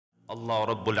Allah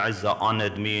Rabbul Izzah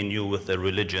honored me and you with a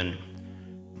religion,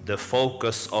 the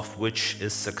focus of which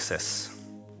is success.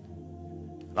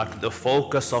 Like the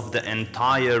focus of the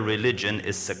entire religion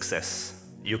is success.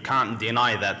 You can't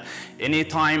deny that.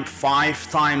 Anytime 5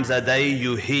 times a day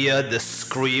you hear the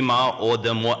screamer or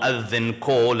the mu'adhin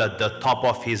call at the top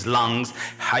of his lungs,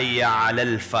 Hayya ala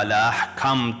al-falah,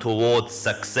 come towards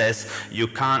success, you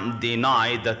can't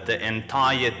deny that the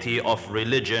entirety of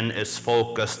religion is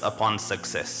focused upon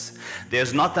success.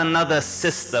 There's not another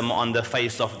system on the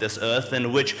face of this earth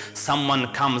in which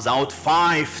someone comes out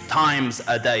 5 times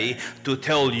a day to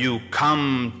tell you,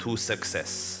 come to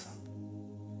success.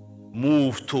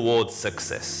 Move towards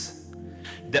success.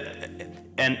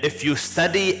 And if you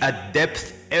study at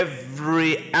depth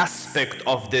every aspect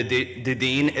of the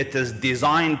deen, it is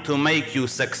designed to make you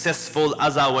successful,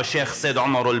 as our Shaykh said,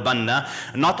 Umar al-Banna,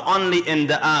 not only in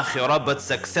the akhirah, but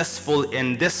successful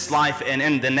in this life and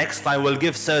in the next. I will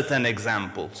give certain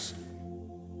examples.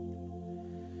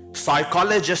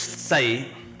 Psychologists say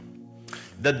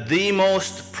that the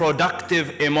most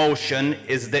productive emotion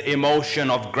is the emotion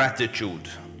of gratitude.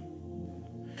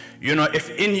 You know, if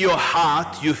in your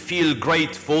heart you feel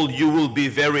grateful, you will be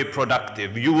very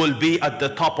productive. You will be at the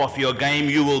top of your game.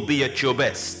 You will be at your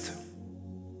best.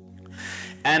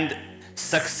 And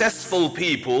successful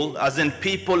people, as in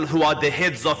people who are the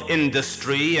heads of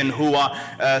industry and who are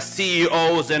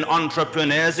CEOs and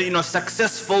entrepreneurs, you know,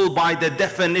 successful by the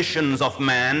definitions of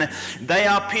man, they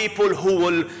are people who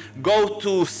will go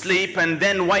to sleep and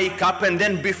then wake up, and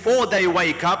then before they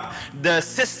wake up, the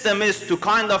system is to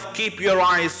kind of keep your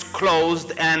eyes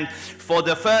closed, and for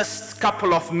the first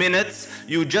couple of minutes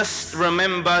you just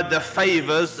remember the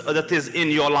favors that is in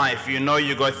your life. You know,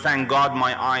 you go, thank God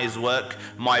my eyes work,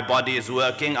 my body is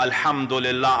working,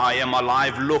 Alhamdulillah I am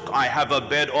alive, look I have a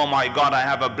bed, oh my God I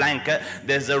have a blanket,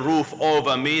 there's a roof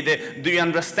over me. Do you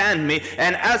understand me?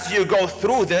 And as you go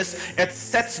through this, it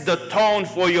sets the tone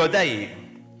for your day.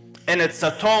 And it's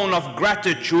a tone of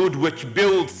gratitude which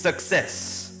builds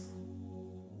success.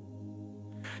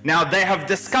 Now they have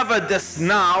discovered this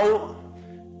now,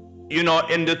 you know,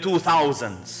 in the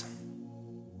 2000s,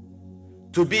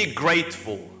 to be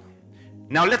grateful.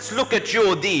 Now let's look at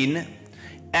your deen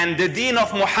and the deen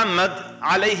of Muhammad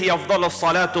alayhi afdal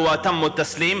salatu wa atammu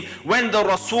taslim. When the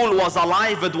Rasul was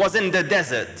alive, it was in the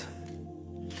desert.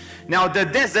 Now the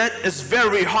desert is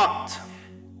very hot.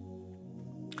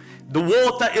 The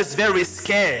water is very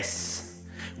scarce.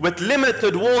 With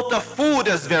limited water, food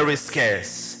is very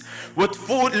scarce. With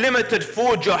limited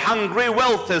food, you're hungry,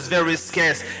 wealth is very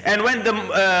scarce. And when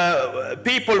the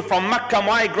people from Mecca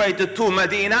migrated to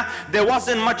Medina, there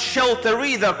wasn't much shelter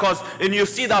either, because, and you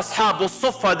see the Ashab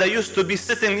al-Sufa, they used to be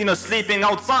sitting, you know, sleeping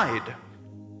outside.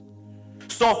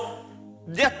 So,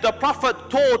 yet the Prophet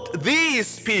taught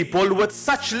these people with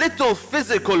such little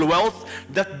physical wealth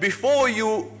that before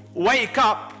you wake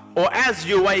up, or as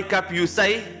you wake up, you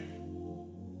say,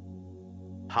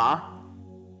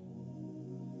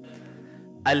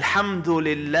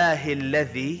 Alhamdulillahi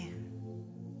alladhi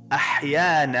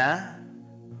ahyana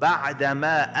ba'da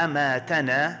ma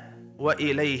amatana wa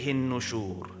ilayhi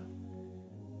nushur.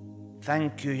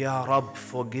 Thank you, Ya Rabb,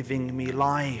 for giving me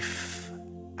life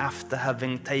after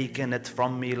having taken it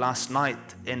from me last night.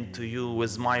 Into you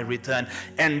is my return.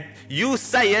 And you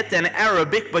say it in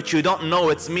Arabic, but you don't know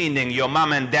its meaning. Your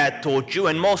mom and dad taught you,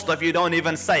 and most of you don't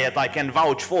even say it. I can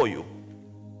vouch for you.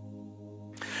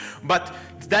 But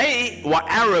they were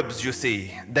Arabs, you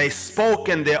see. They spoke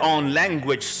in their own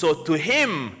language. So to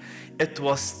him, it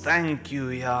was, thank you,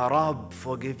 Ya Rabb,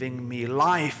 for giving me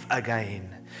life again.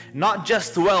 Not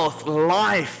just wealth,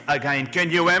 life again. Can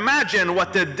you imagine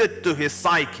what it did to his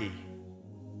psyche?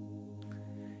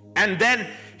 And then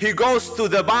he goes to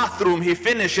the bathroom, he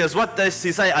finishes. What does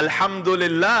he say?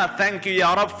 Alhamdulillah, thank you,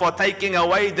 Ya Rab, for taking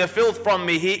away the filth from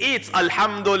me. He eats,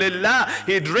 Alhamdulillah.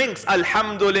 He drinks,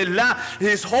 Alhamdulillah.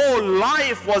 His whole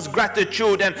life was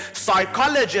gratitude. And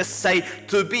psychologists say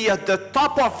to be at the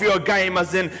top of your game,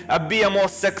 as in be a more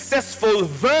successful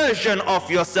version of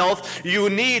yourself, you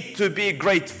need to be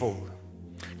grateful.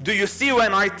 Do you see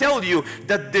when I tell you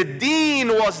that the deen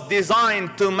was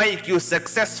designed to make you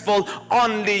successful?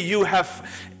 Only you have.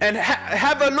 And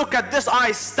have a look at this.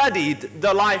 I studied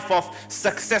the life of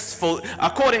successful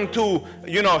according to,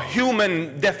 you know,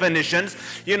 human definitions.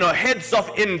 You know, heads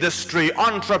of industry,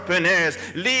 entrepreneurs,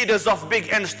 leaders of big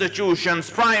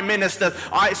institutions, prime ministers.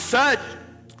 I searched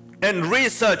and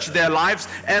researched their lives,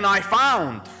 and I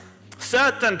found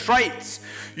certain traits.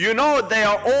 You know, they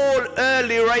are all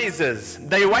early risers.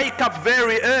 They wake up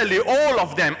very early, all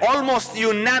of them, almost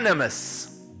unanimous.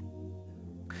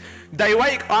 They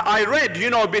wake, I read, you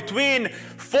know, between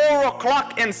 4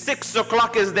 o'clock and 6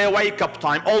 o'clock is their wake up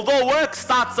time, although work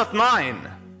starts at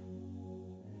 9.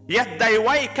 Yet they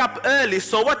wake up early.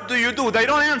 So what do? They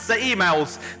don't answer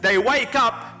emails. They wake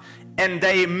up and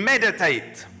they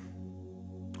meditate,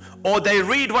 or they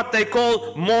read what they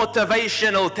call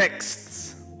motivational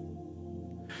texts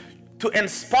to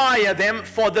inspire them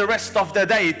for the rest of the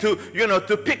day,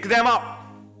 to pick them up.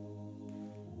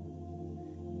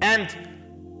 And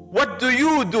what do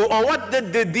you do, or what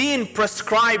did the deen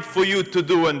prescribe for you to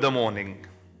do in the morning?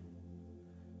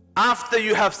 After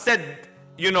you have said,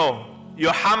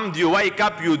 your hamd, you wake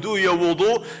up, you do your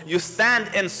wudu, you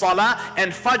stand in salah,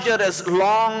 and fajr is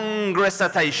long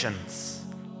recitations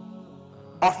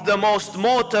of the most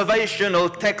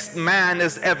motivational text man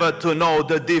is ever to know,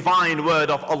 the divine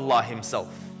word of Allah himself.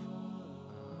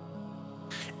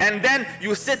 And then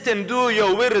you sit and do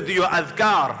your wird, your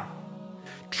adhkar.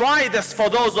 Try this for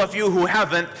those of you who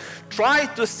haven't. Try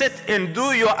to sit and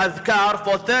do your adhkar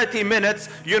for 30 minutes,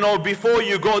 before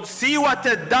you go. See what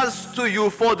it does to you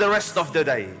for the rest of the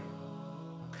day.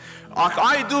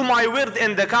 I do my wird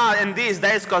in the car in these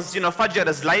days because, Fajr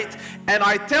is late. And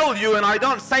I tell you, and I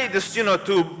don't say this,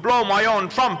 to blow my own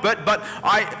trumpet, but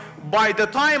by the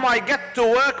time I get to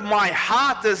work, my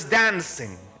heart is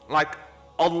dancing. Like,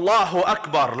 Allahu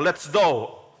Akbar, let's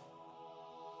go.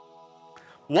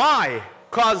 Why?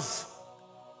 Because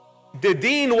the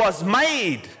deen was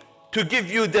made to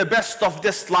give you the best of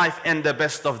this life and the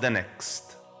best of the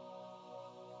next.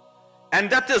 And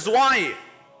that is why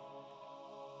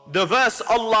the verse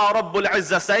Allah Rabbul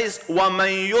Izzah says,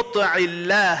 وَمَن يُطِعِ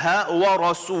اللَّهَ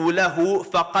وَرَسُولَهُ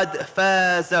فَقَدْ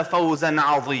فَازَ فَوْزًا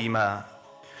عَظِيمًا.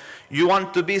 You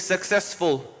want to be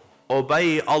successful?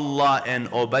 Obey Allah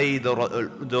and obey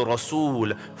the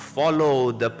Rasul.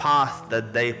 Follow the path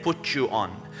that they put you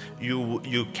on.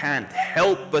 You can't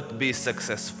help but be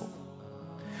successful.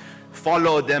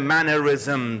 Follow the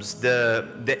mannerisms,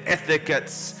 the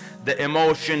etiquettes, the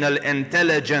emotional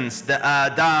intelligence, the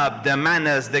adab, the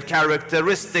manners, the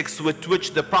characteristics with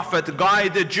which the Prophet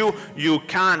guided you. You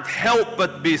can't help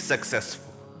but be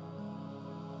successful.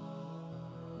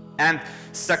 And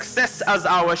success, as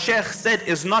our Sheikh said,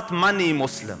 is not money,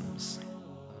 Muslims.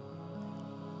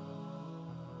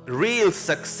 Real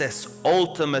success,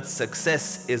 ultimate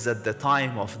success, is at the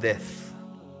time of death.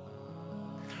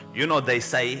 They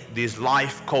say, these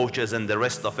life coaches and the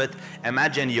rest of it,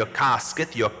 imagine your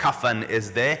casket, your coffin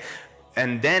is there,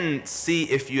 and then see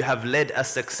if you have led a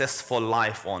successful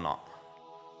life or not.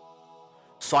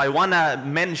 So I want to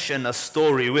mention a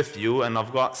story with you, and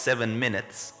I've got 7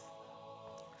 minutes.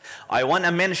 I want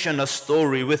to mention a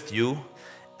story with you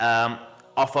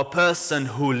of a person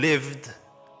who lived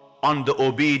on the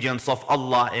obedience of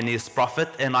Allah and His Prophet,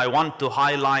 and I want to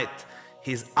highlight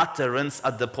his utterance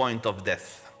at the point of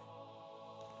death.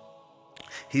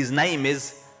 His name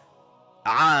is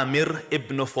Amir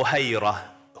ibn Fuhayra.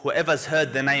 Whoever's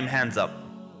heard the name, hands up.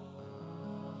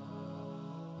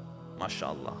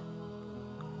 MashaAllah.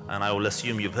 And I will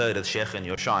assume you've heard it, Sheikh, and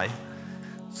you're shy.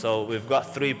 So we've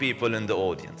got 3 people in the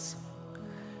audience.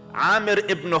 Amir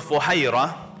ibn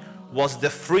Fuhayra was the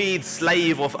freed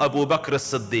slave of Abu Bakr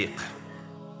as-Siddiq.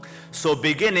 So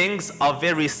beginnings are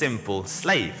very simple.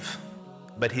 Slave.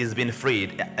 But he's been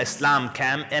freed. Islam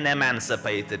came and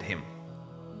emancipated him.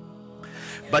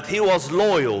 But he was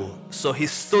loyal, so he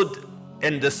stood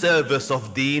in the service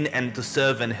of deen and to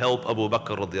serve and help Abu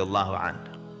Bakr radiallahu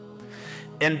anhu.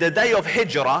 In the day of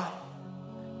Hijrah,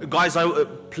 guys,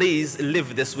 please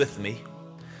live this with me.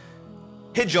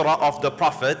 Hijrah of the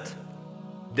Prophet,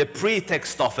 the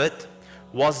pretext of it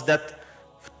was that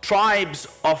tribes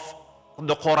of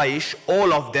the Quraysh,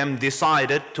 all of them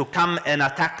decided to come and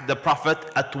attack the Prophet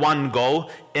at one go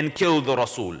and kill the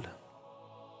Rasul.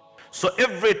 So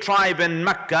every tribe in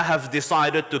Mecca have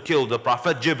decided to kill the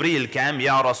Prophet. Jibreel came,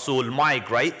 Ya Rasul,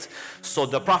 migrate. So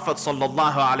the Prophet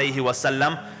sallallahu alaihi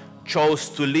wasallam chose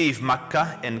to leave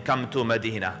Mecca and come to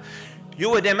Medina. You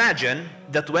would imagine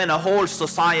that when a whole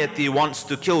society wants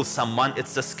to kill someone,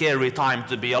 it's a scary time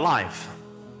to be alive.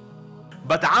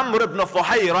 But Amr ibn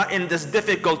Fuhayra in this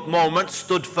difficult moment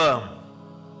stood firm.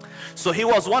 So he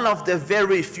was one of the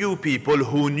very few people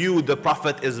who knew the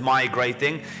Prophet is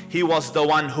migrating. He was the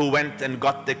one who went and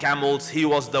got the camels. He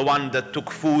was the one that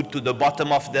took food to the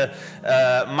bottom of the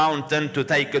mountain to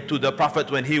take it to the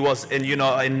Prophet when he was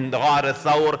in Ghar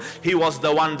al-Thawr. He was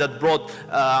the one that brought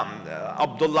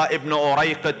Abdullah ibn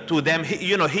Urayqat to them.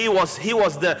 He was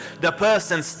the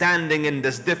person standing in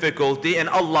this difficulty, and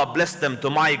Allah blessed them to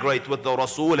migrate with the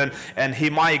Rasul, and he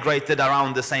migrated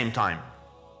around the same time.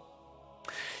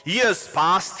 Years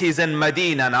passed, he's in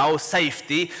Medina now,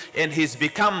 safety, and he's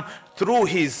become, through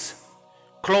his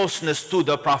closeness to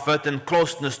the Prophet and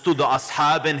closeness to the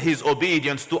Ashab and his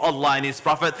obedience to Allah and his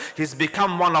Prophet, he's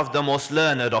become one of the most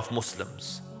learned of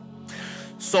Muslims.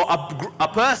 So a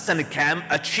person came,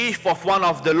 a chief of one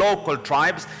of the local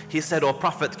tribes, he said, "Oh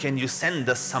Prophet, can you send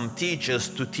us some teachers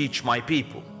to teach my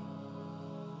people?"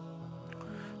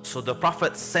 So the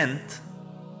Prophet sent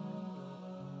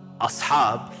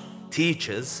Ashab,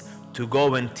 teachers, to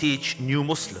go and teach new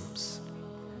Muslims.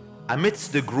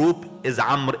 Amidst the group is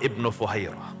Amr ibn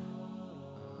Fuhayra.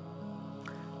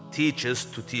 Teachers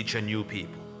to teach a new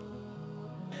people.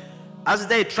 As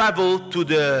they traveled to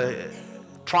the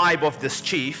tribe of this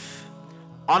chief,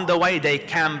 on the way they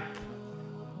camp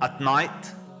at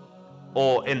night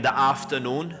or in the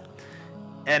afternoon,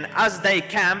 and as they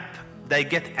camp they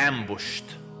get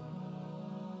ambushed.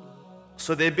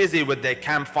 So they're busy with their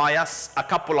campfires. A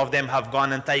couple of them have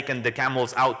gone and taken the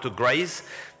camels out to graze.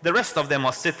 The rest of them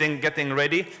are sitting getting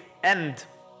ready, and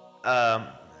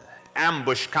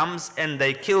ambush comes and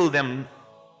they kill them,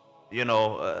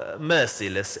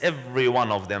 merciless. Every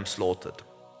one of them slaughtered,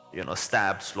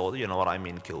 stabbed, slaughtered, you know what I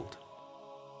mean, killed.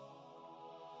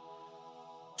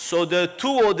 So the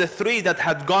 2 or the 3 that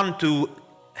had gone to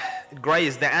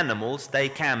graze the animals, they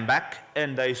came back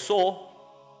and they saw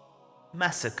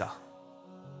massacre.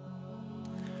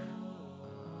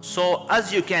 So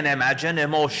as you can imagine,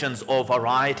 emotions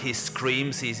override. He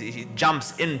screams, he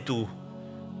jumps in to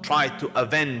try to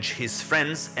avenge his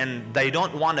friends, and they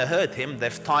don't want to hurt him.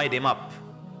 They've tied him up.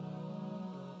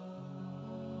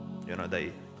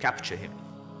 They capture him.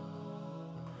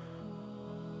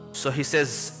 So he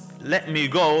says, "Let me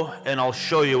go and I'll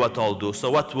show you what I'll do."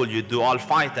 "So what will you do?" "I'll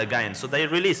fight again." So they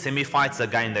release him, he fights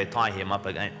again, they tie him up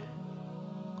again.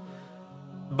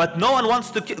 But no one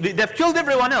wants to kill, they've killed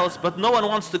everyone else, but no one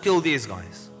wants to kill these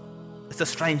guys. It's a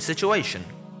strange situation.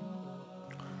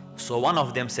 So one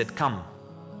of them said, "Come,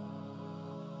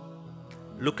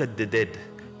 look at the dead."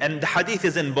 And the hadith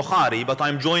is in Bukhari, but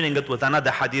I'm joining it with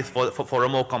another hadith for a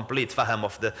more complete faham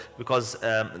of because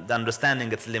the understanding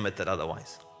gets limited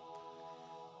otherwise.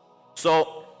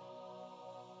 So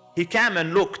he came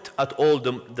and looked at all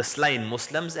the slain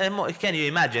Muslims, and can you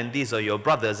imagine, these are your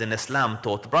brothers in Islam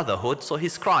taught brotherhood, so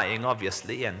he's crying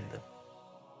obviously, and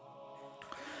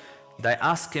they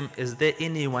ask him, "Is there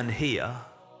anyone here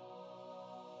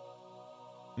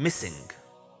missing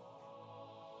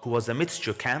who was amidst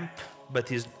your camp?" But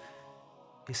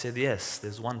he said, "Yes,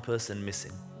 there's one person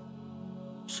missing."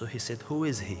 So he said, "Who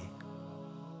is he?"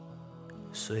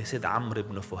 So he said, "Amr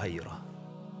ibn Fuhayra."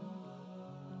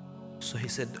 So he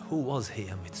said, "Who was he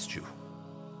amidst you?"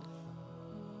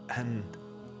 And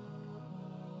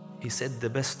he said, "The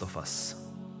best of us.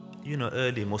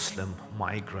 Early Muslim,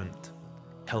 migrant,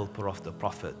 helper of the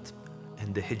Prophet,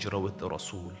 and the hijrah with the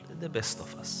Rasul, the best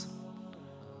of us."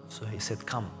 So he said,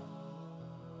 "Come."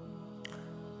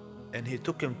 And he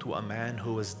took him to a man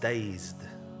who was dazed,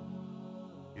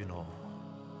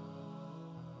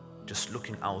 just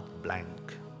looking out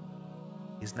blank.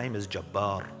 His name is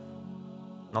Jabbar,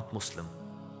 not Muslim.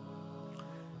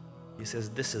 He says,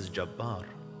 "This is Jabbar."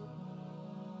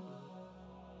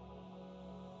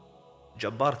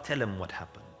 Jabbar, tell him what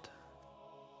happened.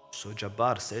 So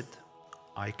Jabbar said,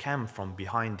 "I came from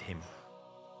behind him,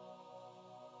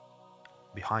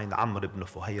 behind Amr ibn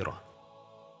Fuhayra,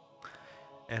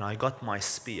 and I got my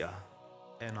spear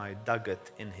and I dug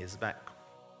it in his back,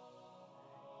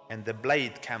 and the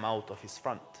blade came out of his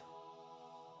front."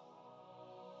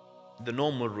 The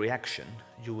normal reaction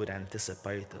you would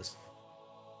anticipate is,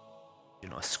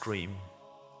 a scream,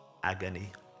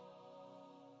 agony.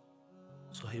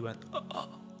 So he went,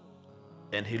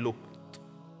 and he looked,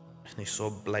 and he saw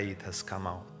blade has come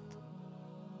out,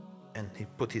 and he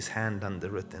put his hand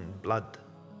under it in blood,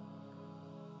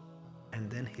 and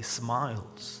then he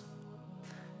smiles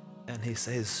and he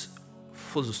says,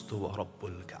 "Fuztu wa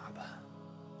Rabbul Kaaba.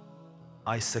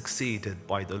 I succeeded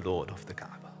by the Lord of the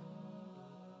Kaaba."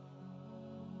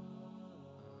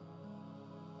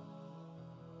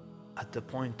 At the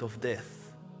point of death,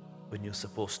 when you're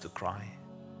supposed to cry,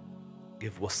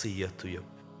 give wasiyah to you.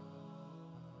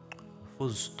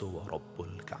 Fuztu wa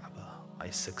Rabbul Kaaba. I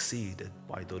succeeded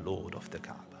by the Lord of the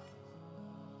Kaaba.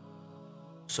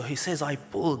 So he says, "I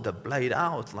pulled the blade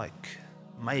out, like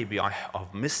maybe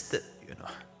I've missed it,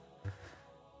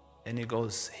 And he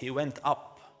goes, he went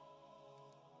up.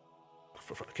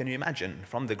 Can you imagine?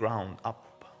 From the ground, up,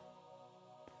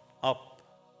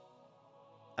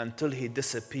 until he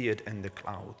disappeared in the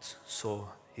clouds. So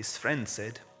his friend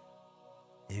said,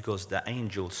 he goes, "The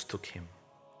angels took him.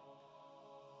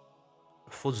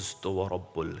 Fuztu wa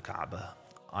Rabbul Kaaba.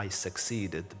 I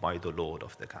succeeded by the Lord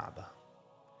of the Kaaba."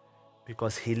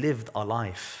 Because he lived a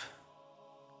life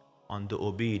on the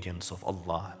obedience of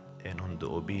Allah and on the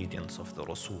obedience of the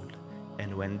Rasul.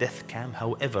 And when death came,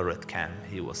 however it came,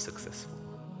 he was successful.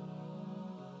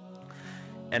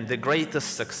 And the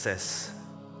greatest success,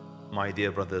 my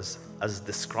dear brothers, as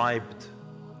described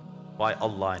by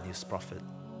Allah and His Prophet,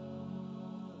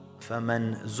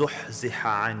 فَمَنْ زُحْزِحَ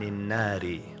عَنِ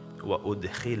النَّارِ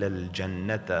وَأُدْخِلَ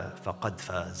الْجَنَّةَ فَقَدْ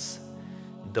فَازَ.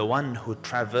 The one who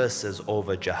traverses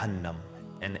over Jahannam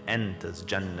and enters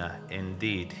Jannah,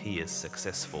 indeed he is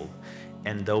successful.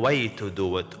 And the way to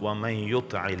do it, وَمَنْ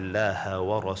يُطْعِ اللَّهَ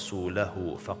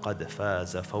وَرَسُولَهُ فَقَدْ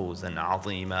فَازَ فَوْزًا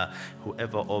عَظِيمًا.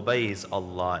 Whoever obeys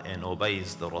Allah and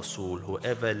obeys the Rasul,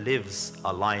 whoever lives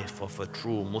a life of a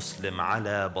true Muslim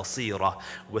ala basira,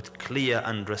 with clear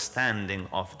understanding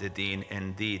of the deen,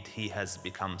 indeed he has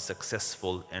become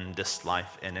successful in this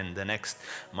life and in the next.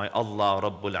 May Allah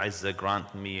Rabbul Izzah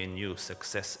grant me and you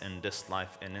success in this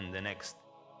life and in the next.